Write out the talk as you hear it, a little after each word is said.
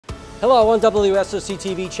Hello, I'm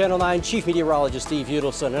WSOC-TV Channel 9 Chief Meteorologist Steve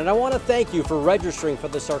Udelson, and I want to thank you for registering for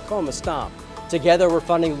the Sarcoma Stomp. Together, we're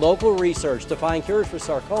funding local research to find cures for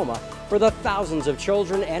sarcoma for the thousands of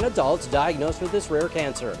children and adults diagnosed with this rare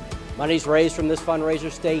cancer. Monies raised from this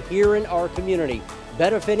fundraiser stay here in our community,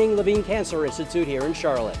 benefiting Levine Cancer Institute here in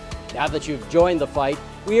Charlotte. Now that you've joined the fight,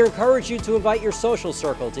 we encourage you to invite your social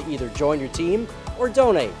circle to either join your team or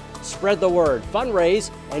donate. Spread the word, fundraise,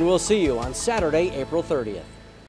 and we'll see you on Saturday, April 30th.